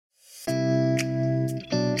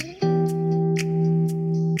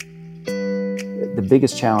the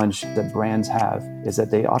biggest challenge that brands have is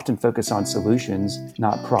that they often focus on solutions,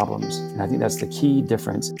 not problems. And I think that's the key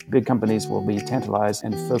difference. Big companies will be tantalized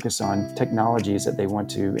and focus on technologies that they want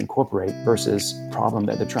to incorporate versus problem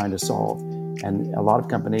that they're trying to solve. And a lot of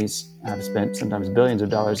companies have spent sometimes billions of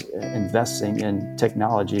dollars investing in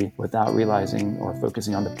technology without realizing or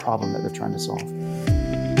focusing on the problem that they're trying to solve.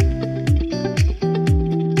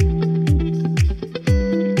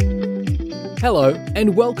 Hello,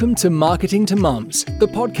 and welcome to Marketing to Mums, the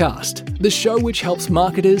podcast, the show which helps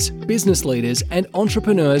marketers, business leaders, and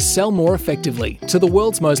entrepreneurs sell more effectively to the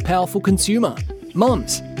world's most powerful consumer,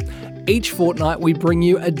 mums. Each fortnight, we bring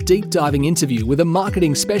you a deep diving interview with a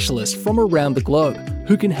marketing specialist from around the globe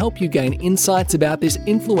who can help you gain insights about this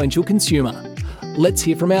influential consumer. Let's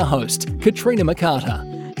hear from our host, Katrina McCarter.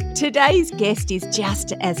 Today's guest is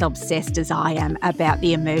just as obsessed as I am about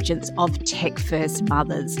the emergence of tech-first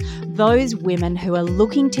mothers, those women who are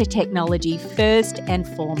looking to technology first and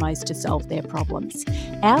foremost to solve their problems.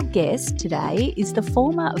 Our guest today is the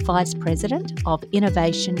former Vice President of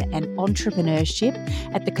Innovation and Entrepreneurship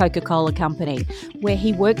at the Coca-Cola Company, where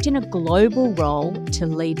he worked in a global role to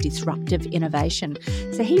lead disruptive innovation.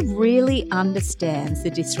 So he really understands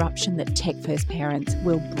the disruption that tech-first parents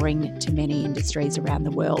will bring to many industries around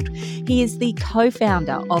the world. He is the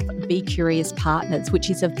co-founder of Be Curious Partners, which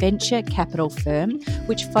is a venture capital firm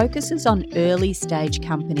which focuses on early stage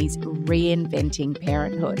companies reinventing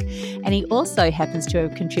parenthood. And he also happens to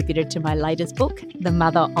have contributed to my latest book, The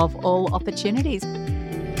Mother of All Opportunities.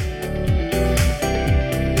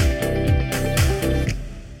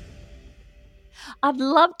 I'd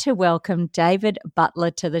love to welcome David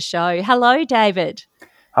Butler to the show. Hello, David.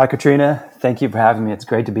 Hi, Katrina. Thank you for having me. It's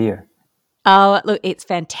great to be here. Oh, look, it's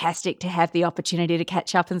fantastic to have the opportunity to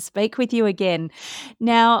catch up and speak with you again.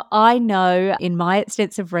 Now, I know in my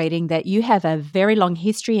extensive reading that you have a very long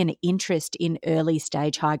history and interest in early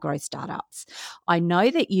stage high growth startups. I know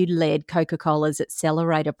that you led Coca-Cola's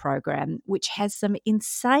Accelerator program, which has some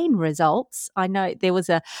insane results. I know there was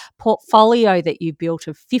a portfolio that you built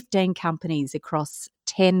of 15 companies across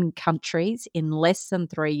 10 countries in less than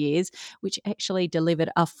 3 years, which actually delivered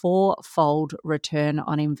a 4-fold return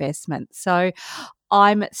on investment. So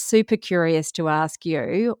I'm super curious to ask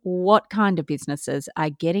you, what kind of businesses are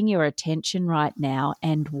getting your attention right now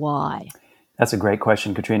and why? That's a great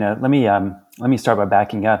question, Katrina. Let me start by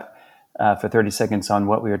backing up for 30 seconds on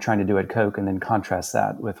what we were trying to do at Coke and then contrast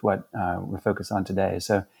that with what we're focused on today.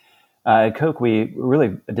 So at Coke, we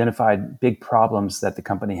really identified big problems that the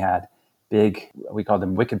company had. Big, we call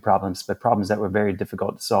them wicked problems, but problems that were very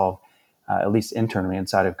difficult to solve, at least internally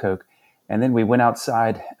inside of Coke. And then we went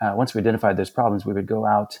outside. Once we identified those problems, we would go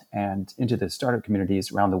out and into the startup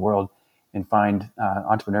communities around the world and find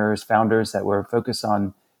entrepreneurs, founders that were focused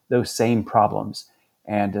on those same problems.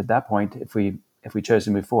 And at that point, if we chose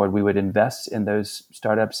to move forward, we would invest in those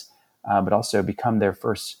startups, but also become their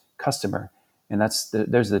first customer. And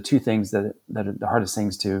those are the two things that are the hardest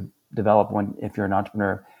things to develop if you're an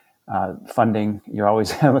entrepreneur. Funding, you're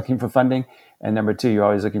always looking for funding. And number two, you're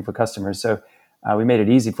always looking for customers. So we made it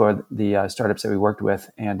easy for the startups that we worked with.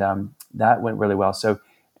 And that went really well. So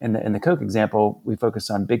in the Coke example, we focused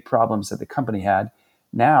on big problems that the company had.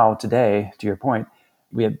 Now, today, to your point,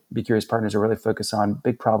 we have Be Curious Partners are really focused on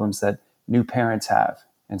big problems that new parents have,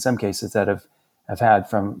 in some cases that have had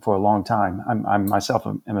for a long time. I'm myself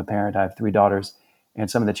am a parent. I have 3 daughters. And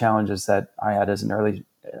some of the challenges that I had as an early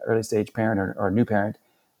stage parent or a new parent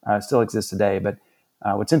still exists today. But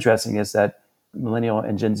what's interesting is that millennial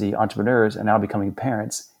and Gen Z entrepreneurs are now becoming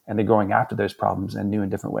parents, and they're going after those problems in new and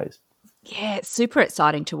different ways. Yeah, it's super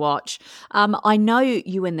exciting to watch. I know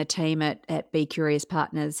you and the team at Be Curious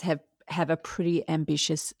Partners have a pretty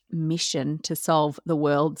ambitious mission to solve the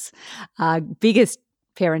world's biggest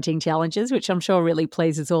parenting challenges, which I'm sure really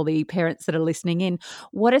pleases all the parents that are listening in.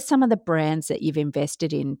 What are some of the brands that you've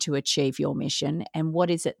invested in to achieve your mission, and what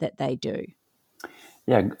is it that they do?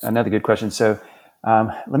 Yeah, another good question. So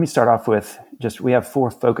let me start off with we have 4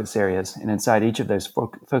 focus areas. And inside each of those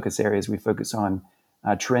focus areas, we focus on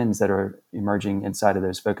trends that are emerging inside of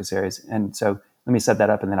those focus areas. And so let me set that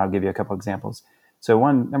up and then I'll give you a couple examples. So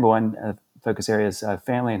number one focus area is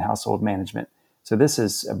family and household management. So this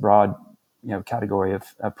is a broad category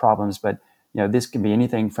of problems, but this can be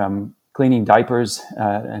anything from cleaning diapers,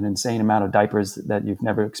 an insane amount of diapers that you've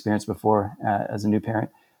never experienced before as a new parent,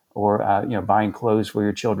 or buying clothes for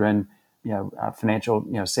your children, financial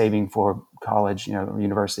saving for college,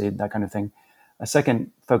 university, that kind of thing. A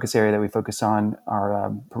second focus area that we focus on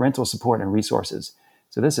are parental support and resources.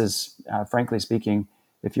 So this is, frankly speaking,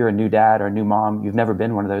 if you're a new dad or a new mom, you've never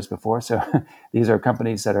been one of those before. So these are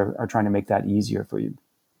companies that are trying to make that easier for you.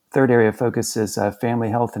 third area of focus is family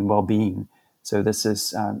health and well-being. So this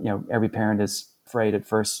is, every parent is afraid at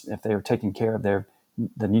first if they are taking care of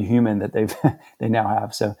the new human that they now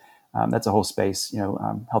have. So that's a whole space,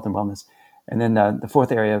 health and wellness. And then the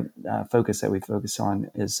fourth area focus that we focus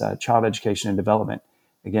on is child education and development.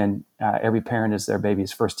 Again, every parent is their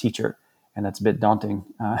baby's first teacher, and that's a bit daunting,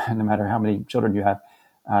 no matter how many children you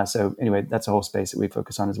have. So anyway, that's a whole space that we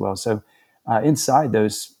focus on as well. So inside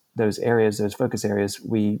those areas, those focus areas,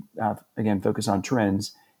 we again focus on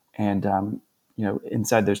trends, and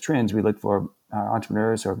inside those trends, we look for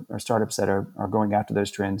entrepreneurs or startups that are going after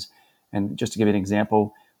those trends. And just to give you an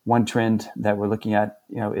example, one trend that we're looking at,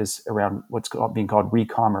 is around what's being called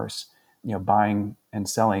re-commerce, buying and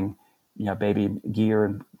selling, baby gear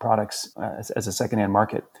and products as a secondhand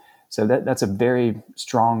market. So that's a very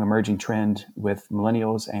strong emerging trend with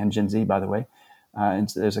millennials and Gen Z, by the way. And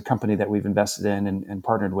so there's a company that we've invested in and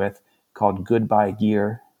partnered with called Goodbye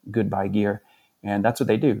Gear, and that's what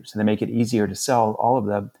they do. So they make it easier to sell all of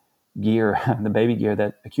the gear, the baby gear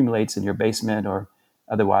that accumulates in your basement or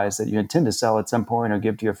otherwise that you intend to sell at some point or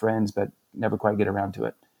give to your friends, but never quite get around to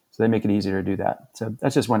it. So they make it easier to do that. So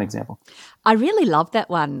that's just one example. I really love that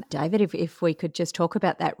one, David. If we could just talk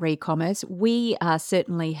about that re-commerce. We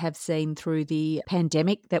certainly have seen through the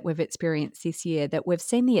pandemic that we've experienced this year that we've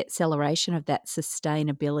seen the acceleration of that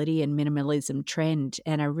sustainability and minimalism trend,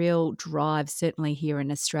 and a real drive certainly here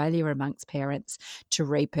in Australia amongst parents to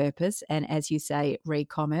repurpose and, as you say,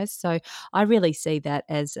 re-commerce. So I really see that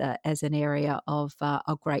as an area of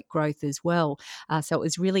great growth as well. So it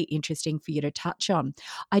was really interesting for you to touch on.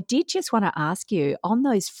 I did just want to ask you on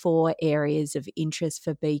those 4 areas of interest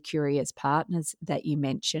for Be Curious Partners that you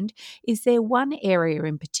mentioned, is there one area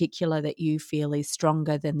in particular that you feel is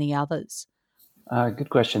stronger than the others? Good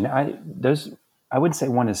question. I wouldn't say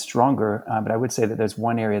one is stronger, but I would say that there's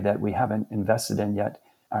one area that we haven't invested in yet.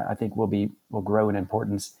 I think will grow in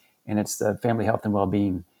importance, and it's the family health and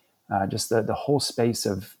well-being. Just the whole space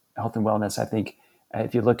of health and wellness. I think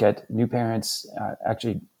if you look at new parents,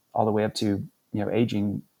 actually all the way up to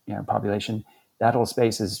aging population, that whole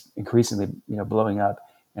space is increasingly blowing up,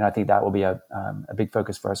 and I think that will be a big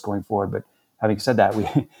focus for us going forward. But having said that,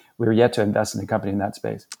 we're yet to invest in the company in that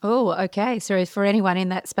space. Oh, okay. So for anyone in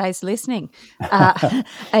that space listening,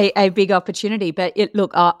 a big opportunity. But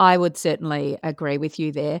look, I would certainly agree with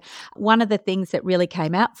you there. One of the things that really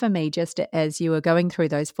came out for me just as you were going through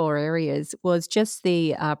those 4 areas was just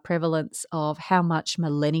the prevalence of how much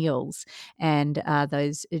millennials and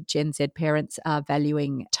those Gen Z parents are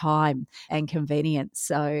valuing time and convenience.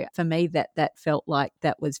 So for me, that felt like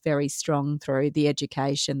that was very strong through the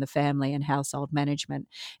education, the family and household management,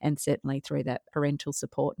 and certainly through that parental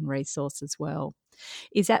support and resource as well.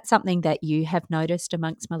 Is that something that you have noticed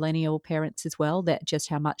amongst millennial parents as well, that just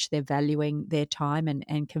how much they're valuing their time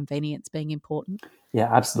and convenience being important?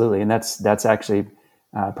 Yeah, absolutely. And that's actually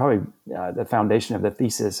probably the foundation of our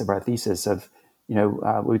thesis of,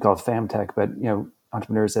 what we call FamTech, but,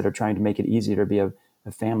 entrepreneurs that are trying to make it easier to be a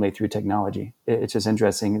family through technology. It's just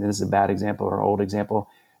interesting. This is a bad example or old example.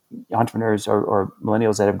 Entrepreneurs or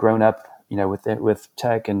millennials that have grown up, with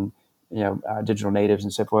tech and, digital natives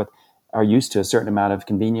and so forth, are used to a certain amount of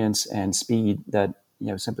convenience and speed that,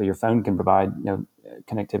 simply your phone can provide,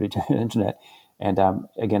 connectivity to the internet. And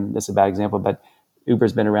again, this is a bad example, but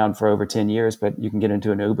Uber's been around for over 10 years, but you can get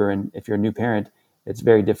into an Uber, and if you're a new parent, it's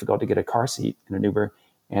very difficult to get a car seat in an Uber.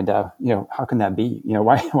 And, how can that be?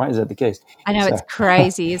 Why is that the case? I know, it's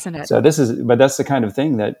crazy, isn't it? So that's the kind of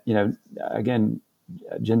thing that, again,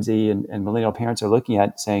 Gen Z and millennial parents are looking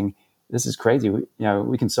at saying, this is crazy.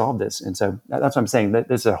 We can solve this. And so that's what I'm saying, that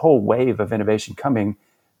there's a whole wave of innovation coming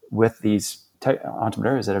with these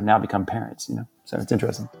entrepreneurs that have now become parents, so it's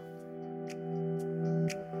interesting.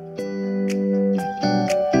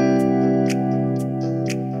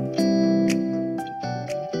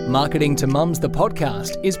 Marketing to Mums, the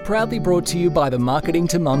podcast, is proudly brought to you by the Marketing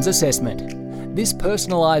to Mums Assessment. This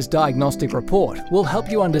personalised diagnostic report will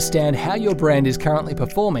help you understand how your brand is currently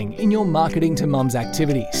performing in your Marketing to Mums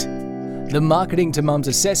activities. The Marketing to Mums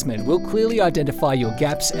Assessment will clearly identify your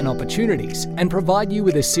gaps and opportunities and provide you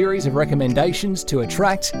with a series of recommendations to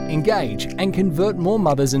attract, engage, and convert more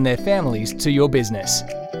mothers and their families to your business.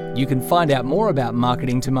 You can find out more about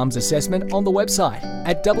Marketing to Mums Assessment on the website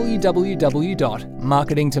at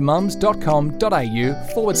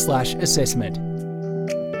www.marketingtomums.com.au/assessment.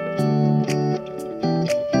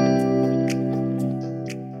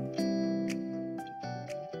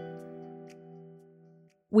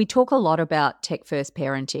 We talk a lot about tech-first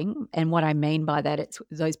parenting, and what I mean by that, it's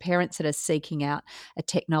those parents that are seeking out a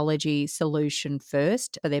technology solution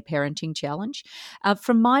first for their parenting challenge.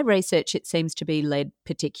 From my research, it seems to be led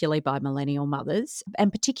particularly by millennial mothers, and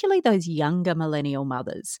particularly those younger millennial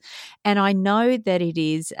mothers. And I know that it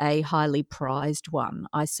is a highly prized one.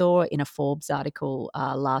 I saw in a Forbes article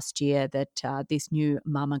last year that this new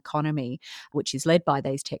mum economy, which is led by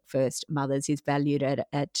these tech-first mothers, is valued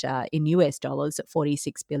at in US dollars at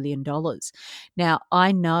 $46 billion. Now,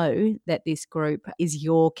 I know that this group is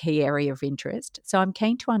your key area of interest, so I'm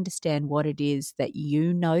keen to understand what it is that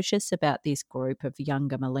you notice about this group of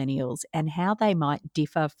younger millennials and how they might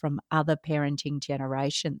differ from other parenting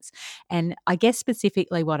generations. And I guess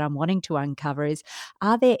specifically what I'm wanting to uncover is,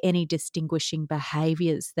 are there any distinguishing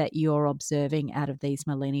behaviours that you're observing out of these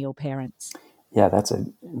millennial parents? Yeah, that's a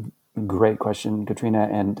great question, Katrina,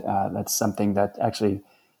 and that's something that actually,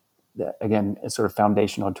 again, is sort of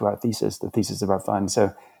foundational to our thesis, the thesis of our fund.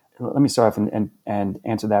 So let me start off and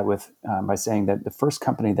answer that with by saying that the first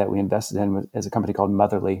company that we invested in is a company called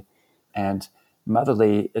Motherly, and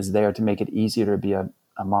Motherly is there to make it easier to be a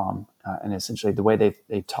mom. And essentially, the way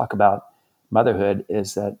they talk about motherhood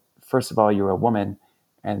is that, first of all, you're a woman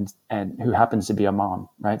and who happens to be a mom,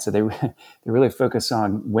 right? So they really focus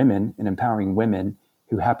on women and empowering women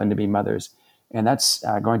who happen to be mothers. And that's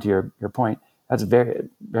going to your point. That's very,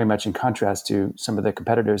 very much in contrast to some of the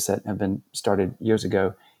competitors that have been started years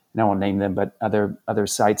ago. And I won't name them, but other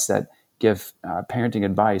sites that give parenting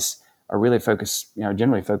advice are really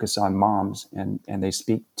generally focused on moms, and they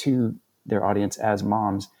speak to their audience as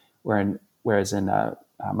moms. Whereas in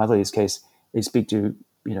Motherly's case, they speak to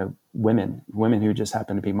women who just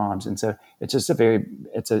happen to be moms. And so it's just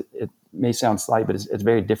it may sound slight, but it's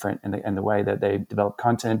very different in the way that they develop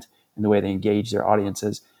content and the way they engage their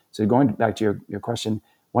audiences. So going back to your question,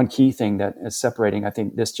 one key thing that is separating, I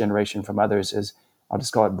think, this generation from others is, I'll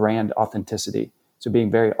just call it brand authenticity. So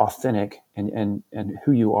being very authentic and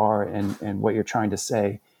who you are and what you're trying to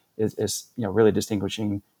say is really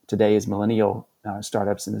distinguishing today's millennial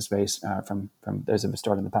startups in this space from those that have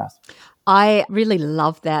started in the past. I really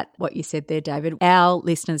love that, what you said there, David. Our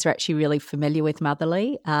listeners are actually really familiar with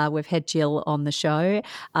Motherly. We've had Jill on the show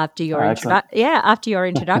after your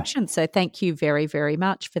introduction. So thank you very, very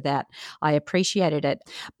much for that. I appreciated it.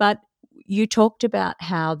 But you talked about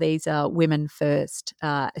how these are women first,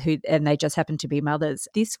 and they just happen to be mothers.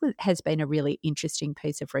 This has been a really interesting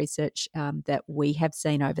piece of research that we have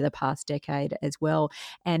seen over the past decade as well.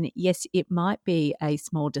 And yes, it might be a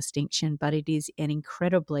small distinction, but it is an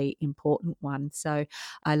incredibly important one. So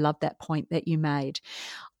I love that point that you made.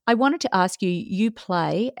 I wanted to ask you, you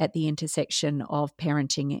play at the intersection of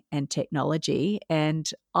parenting and technology, and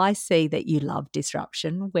I see that you love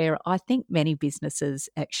disruption, where I think many businesses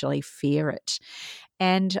actually fear it.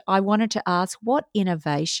 And I wanted to ask, what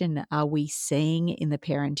innovation are we seeing in the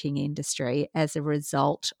parenting industry as a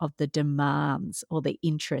result of the demands or the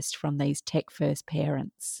interest from these tech-first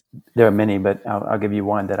parents? There are many, but I'll give you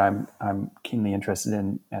one that I'm keenly interested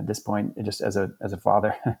in at this point, just as a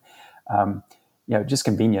father. Just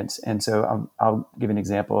convenience. And so I'll give an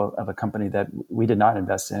example of a company that we did not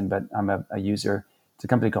invest in, but I'm a user. It's a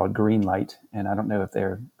company called Greenlight, and I don't know if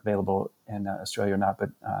they're available in Australia or not, but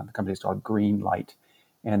the company is called Greenlight,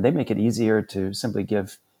 and they make it easier to simply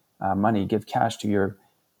give cash to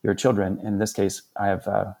your children. In this case, I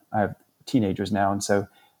have teenagers now, and so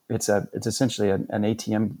it's essentially an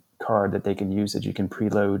ATM card that they can use that you can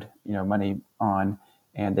preload money on,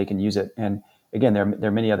 and they can use it. And again, there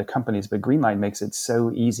are many other companies, but Greenlight makes it so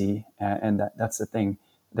easy, and that's the thing.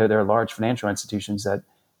 There are large financial institutions that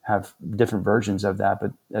have different versions of that,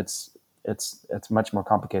 but it's much more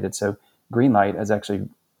complicated. So Greenlight is actually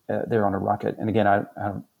they're on a rocket. And again,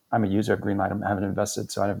 I'm a user of Greenlight. I haven't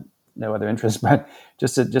invested, so I have no other interest. But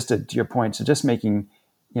just to your point, so just making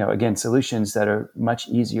again solutions that are much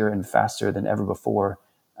easier and faster than ever before.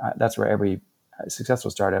 That's where every successful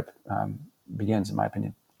startup begins, in my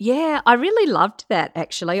opinion. Yeah, I really loved that,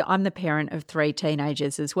 actually. I'm the parent of 3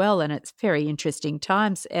 teenagers as well, and it's very interesting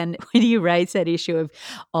times. And when you raise that issue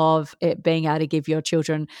of it being able to give your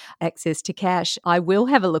children access to cash, I will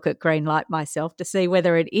have a look at Greenlight myself to see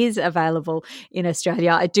whether it is available in Australia.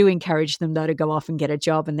 I do encourage them, though, to go off and get a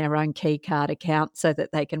job and their own key card account so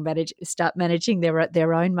that they can start managing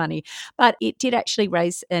their own money. But it did actually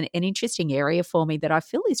raise an interesting area for me that I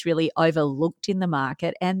feel is really overlooked in the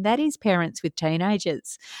market, and that is parents with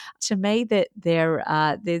teenagers. To me, that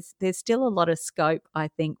there's still a lot of scope, I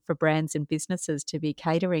think, for brands and businesses to be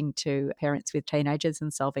catering to parents with teenagers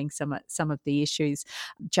and solving some of the issues,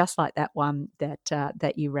 just like that one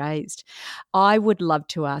that you raised. I would love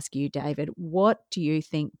to ask you, David, what do you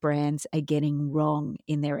think brands are getting wrong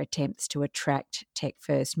in their attempts to attract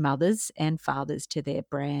tech-first mothers and fathers to their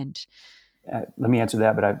brand? Let me answer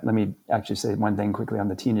that, but let me actually say one thing quickly on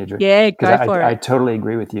the teenager. Yeah, go for it. I totally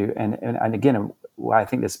agree with you. And again, why I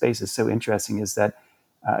think this space is so interesting is that,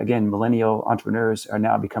 again, millennial entrepreneurs are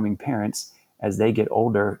now becoming parents. As they get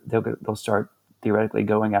older, they'll start theoretically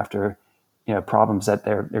going after, problems that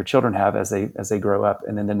their children have as they grow up,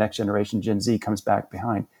 and then the next generation, Gen Z, comes back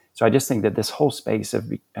behind. So I just think that this whole space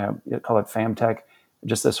of call it FamTech,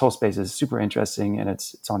 just this whole space is super interesting, and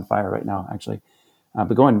it's on fire right now, actually.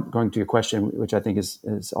 But going to your question, which I think is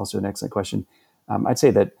also an excellent question, I'd say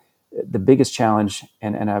that the biggest challenge,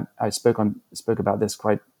 and I spoke about this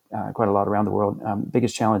quite a lot around the world.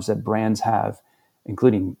 Biggest challenge that brands have,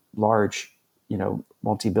 including large,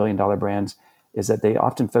 multi-billion-dollar brands, is that they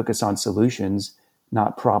often focus on solutions,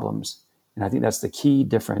 not problems. And I think that's the key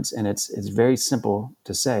difference. And it's very simple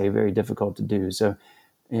to say, very difficult to do. So,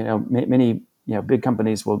 many big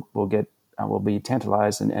companies will be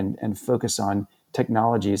tantalized and focus on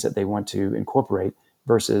technologies that they want to incorporate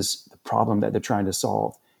versus the problem that they're trying to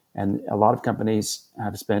solve. And a lot of companies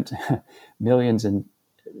have spent millions and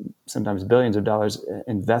sometimes billions of dollars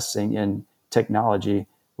investing in technology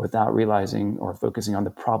without realizing or focusing on the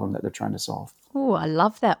problem that they're trying to solve. Oh, I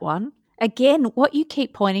love that one. Again, what you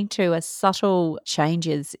keep pointing to are subtle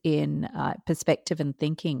changes in perspective and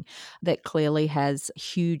thinking that clearly has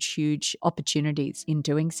huge opportunities in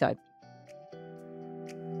doing so.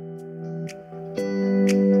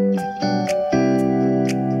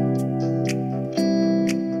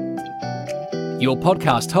 Your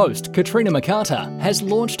podcast host, Katrina McCarter, has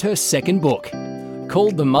launched her second book.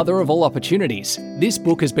 Called The Mother of All Opportunities, this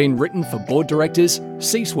book has been written for board directors,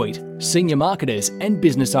 C-suite, senior marketers and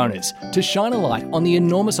business owners to shine a light on the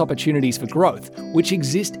enormous opportunities for growth which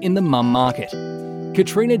exist in the mum market.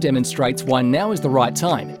 Katrina demonstrates why now is the right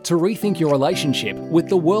time to rethink your relationship with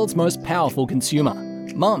the world's most powerful consumer,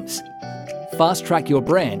 mums. Fast-track your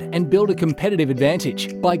brand and build a competitive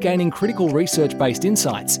advantage by gaining critical research-based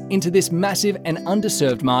insights into this massive and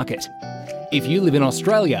underserved market. If you live in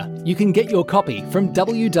Australia, you can get your copy from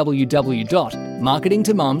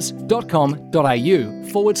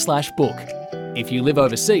www.marketingtomums.com.au/book. If you live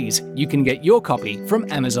overseas, you can get your copy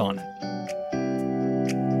from Amazon.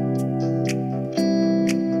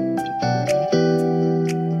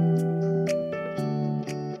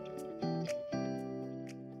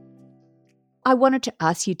 I wanted to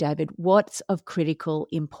ask you, David, what's of critical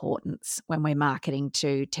importance when we're marketing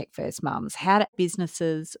to tech-first mums? How do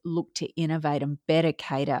businesses look to innovate and better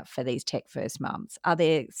cater for these tech-first mums? Are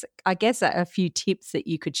there, I guess, a few tips that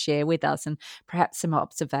you could share with us and perhaps some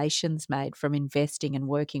observations made from investing and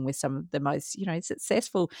working with some of the most,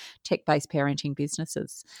 successful tech-based parenting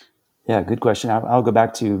businesses? Yeah, good question. I'll go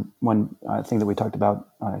back to one thing that we talked about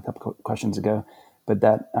a couple of questions ago, but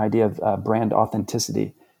that idea of brand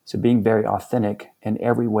authenticity. So being very authentic in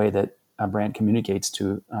every way that a brand communicates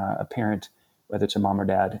to a parent, whether it's a mom or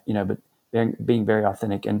dad, but being very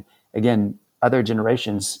authentic. And again, other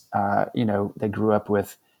generations, they grew up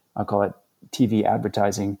with, I'll call it TV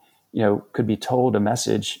advertising, could be told a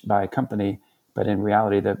message by a company, but in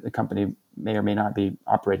reality, the company may or may not be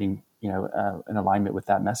operating, in alignment with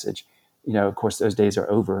that message. Of course, those days are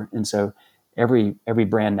over. And so every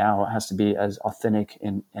brand now has to be as authentic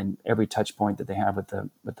in every touch point that they have with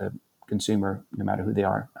the consumer, no matter who they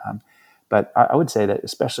are. But I would say that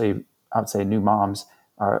especially, I would say new moms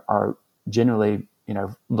are generally,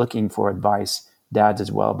 looking for advice, dads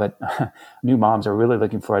as well, but new moms are really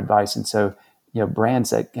looking for advice. And so, brands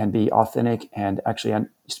that can be authentic and actually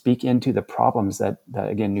speak into the problems that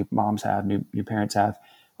again, new moms have, new parents have,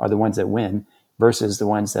 are the ones that win versus the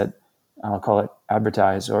ones that I'll call it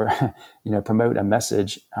advertise or, promote a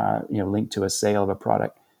message, linked to a sale of a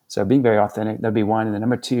product. So being very authentic, that'd be one. And then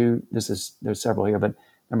number two, there's several here, but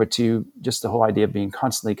number two, just the whole idea of being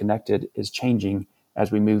constantly connected is changing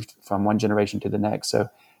as we move from one generation to the next. So,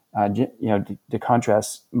 to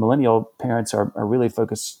contrast, millennial parents are really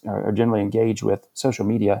focused, are generally engaged with social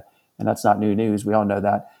media, and that's not new news. We all know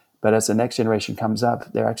that. But as the next generation comes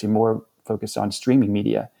up, they're actually more focused on streaming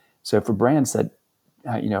media. So for brands that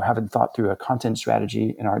haven't thought through a content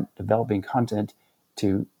strategy and are developing content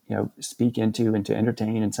to, speak into and to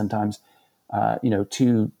entertain, and sometimes,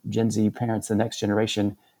 to Gen Z parents, the next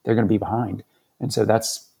generation, they're going to be behind. And so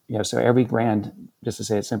that's, so every brand, just to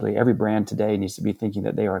say it simply, every brand today needs to be thinking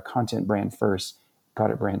that they are a content brand first,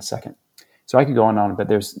 product brand second. So I could go on, but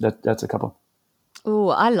that's a couple. Oh,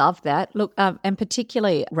 I love that. Look, and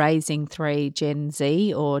particularly raising 3 Gen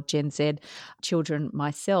Z or Gen Z children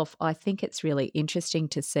myself, I think it's really interesting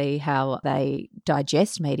to see how they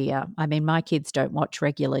digest media. I mean, my kids don't watch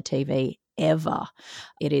regular TV ever.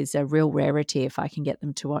 It is a real rarity if I can get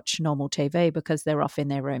them to watch normal TV because they're off in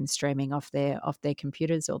their room streaming off their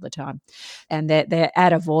computers all the time, and they're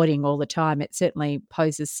ad avoiding all the time. It certainly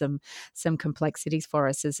poses some complexities for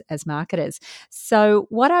us as marketers. So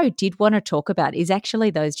what I did want to talk about is actually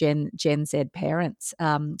those Gen Z parents.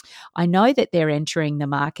 I know that they're entering the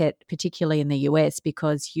market, particularly in the US,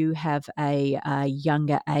 because you have a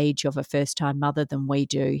younger age of a first-time mother than we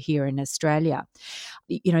do here in Australia.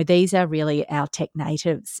 You know, these are really our tech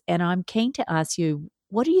natives. And I'm keen to ask you,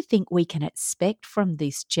 what do you think we can expect from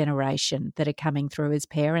this generation that are coming through as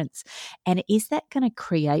parents? And is that going to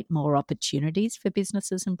create more opportunities for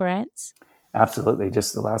businesses and brands? Absolutely.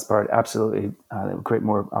 Just the last part, absolutely. It will create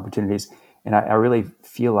more opportunities. And I really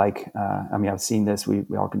feel like, I've seen this, we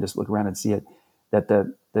all can just look around and see it, that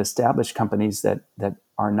the established companies that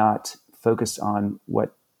are not focused on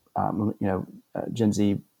what, Gen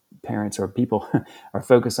Z parents or people are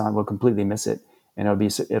focused on will completely miss it. And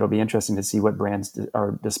it'll be interesting to see what brands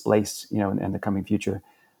are displaced, in the coming future.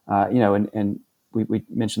 And we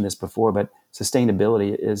mentioned this before, but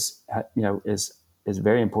sustainability is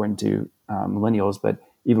very important to millennials, but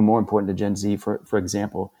even more important to Gen Z, for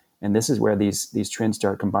example. And this is where these trends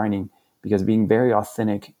start combining, because being very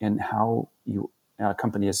authentic in how a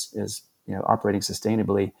company is operating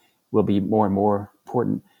sustainably will be more and more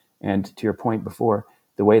important. And to your point before,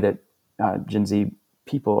 the way that Gen Z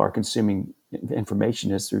people are consuming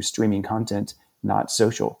information is through streaming content, not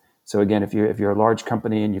social. So again, if you're a large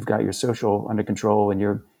company and you've got your social under control and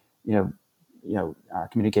you're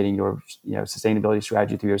communicating your sustainability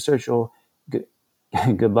strategy through your social,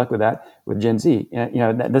 good luck with that with Gen Z.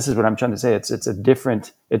 This is what I'm trying to say.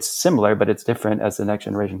 It's similar, but it's different as the next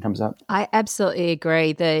generation comes up. I absolutely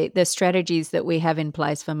agree. The strategies that we have in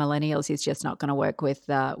place for millennials is just not going to work with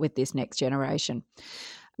this next generation.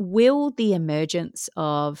 Will the emergence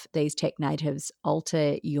of these tech natives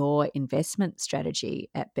alter your investment strategy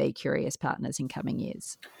at Be Curious Partners in coming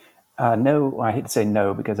years? No, I hate to say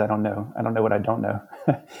no because I don't know. I don't know what I don't know.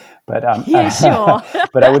 But yeah, sure.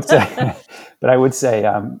 but I would say,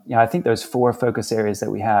 I think those 4 focus areas that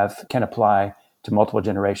we have can apply to multiple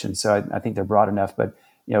generations. So I think they're broad enough. But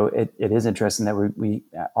it is interesting that we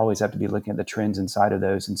always have to be looking at the trends inside of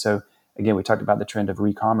those. And so again, we talked about the trend of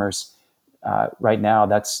re-commerce. Right now,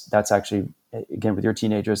 that's actually, again, with your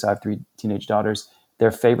teenagers, I have 3 teenage daughters, their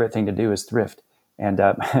favorite thing to do is thrift. And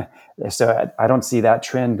so I don't see that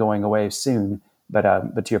trend going away soon. But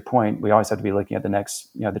to your point, we always have to be looking at the next,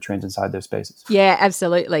 the trends inside those spaces. Yeah,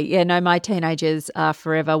 absolutely. Yeah, no, my teenagers are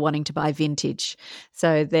forever wanting to buy vintage,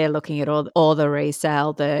 so they're looking at all the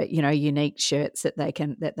resale, the unique shirts that they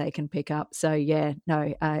can pick up. So yeah,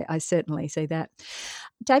 no, I certainly see that.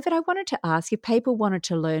 David, I wanted to ask, if people wanted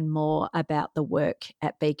to learn more about the work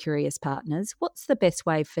at Be Curious Partners, what's the best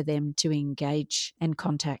way for them to engage and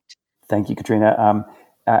contact? Thank you, Katrina.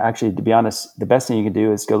 Actually, to be honest, the best thing you can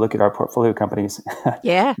do is go look at our portfolio companies.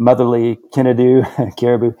 Yeah. Motherly, Kinadoo,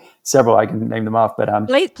 Caribou, several. I can name them off, but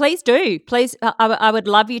please do. Please, I would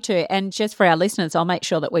love you to. And just for our listeners, I'll make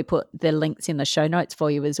sure that we put the links in the show notes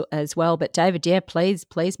for you as well. But David, yeah, please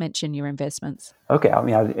mention your investments. Okay.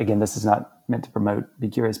 Again, this is not meant to promote Be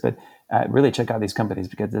Curious, but really check out these companies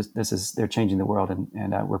because they're changing the world,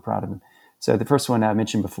 and we're proud of them. So the first one I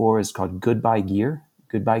mentioned before is called Goodbye Gear.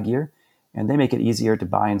 And they make it easier to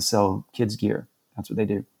buy and sell kids' gear. That's what they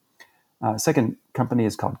do. Second company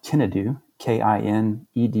is called Kinadoo,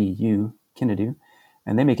 Kinedu, Kinadoo.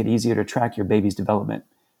 And they make it easier to track your baby's development,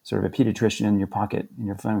 sort of a pediatrician in your pocket, in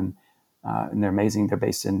your phone. And they're amazing. They're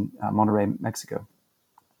based in Monterrey, Mexico.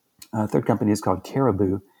 Third company is called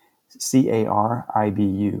Caribou,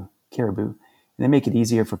 Caribu, Caribou. And they make it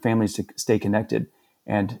easier for families to stay connected.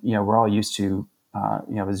 And, we're all used to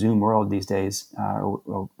a Zoom world these days,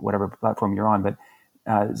 or whatever platform you're on. But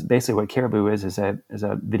basically what Caribou is a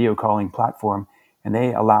video calling platform, and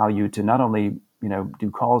they allow you to not only,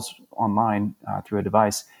 do calls online through a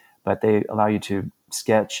device, but they allow you to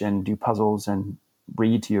sketch and do puzzles and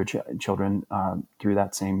read to your children through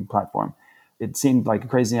that same platform. It seemed like a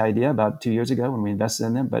crazy idea about 2 years ago when we invested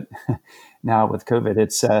in them, but now with COVID,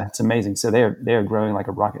 it's amazing. So they're growing like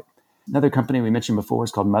a rocket. Another company we mentioned before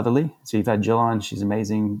is called Motherly. So you've had Jill on. She's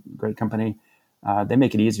amazing, great company. They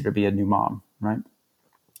make it easier to be a new mom, right?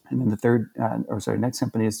 And then next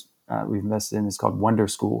company we've invested in is called Wonder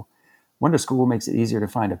School. Wonder School makes it easier to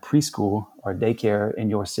find a preschool or daycare in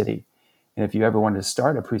your city. if you ever wanted to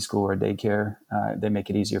start a preschool or a daycare, they make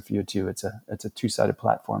it easier for you too. It's a two-sided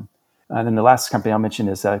platform. And then the last company I'll mention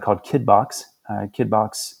is called KidBox.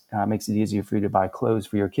 KidBox makes it easier for you to buy clothes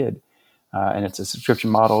for your kid. And it's a subscription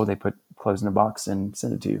model. They put clothes in a box and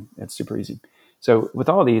send it to you. It's super easy. So with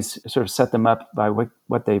all these, sort of set them up by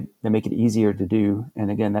what they make it easier to do. And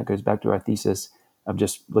again, that goes back to our thesis of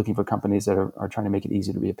just looking for companies that are trying to make it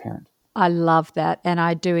easy to be a parent. I love that, and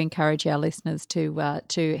I do encourage our listeners to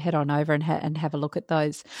head on over and have a look at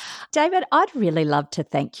those. David, I'd really love to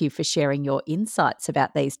thank you for sharing your insights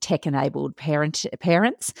about these tech-enabled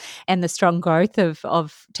parents and the strong growth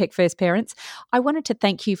of tech-first parents. I wanted to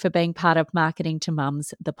thank you for being part of Marketing to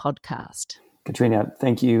Mums, the podcast. Katrina,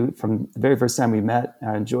 thank you. From the very first time we met,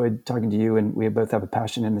 I enjoyed talking to you, and we both have a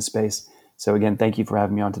passion in this space. So again, thank you for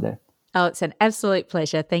having me on today. Oh, it's an absolute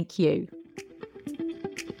pleasure. Thank you.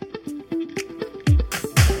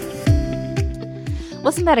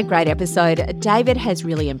 Wasn't that a great episode? David has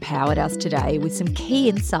really empowered us today with some key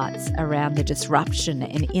insights around the disruption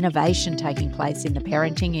and innovation taking place in the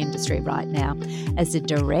parenting industry right now as a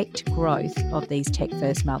direct growth of these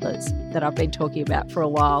tech-first mothers that I've been talking about for a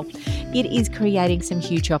while. It is creating some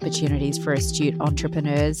huge opportunities for astute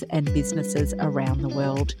entrepreneurs and businesses around the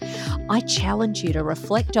world. I challenge you to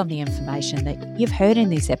reflect on the information that you've heard in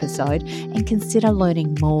this episode and consider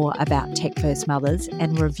learning more about tech-first mothers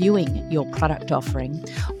and reviewing your product offering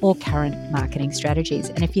or current marketing strategies.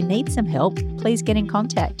 And if you need some help, please get in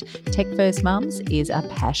contact. Tech First Mums is a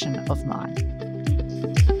passion of mine.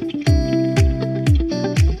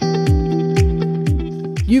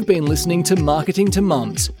 You've been listening to Marketing to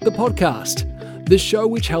Mums, the podcast, the show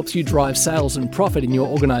which helps you drive sales and profit in your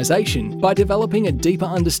organisation by developing a deeper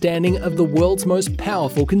understanding of the world's most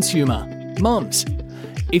powerful consumer, mums.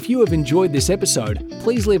 If you have enjoyed this episode,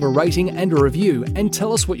 please leave a rating and a review and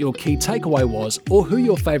tell us what your key takeaway was or who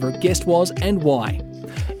your favourite guest was and why.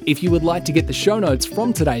 If you would like to get the show notes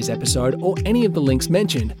from today's episode or any of the links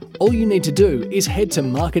mentioned, all you need to do is head to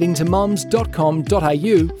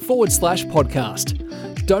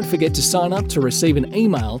marketingtomums.com.au/podcast. Don't forget to sign up to receive an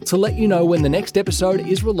email to let you know when the next episode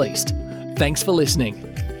is released. Thanks for listening.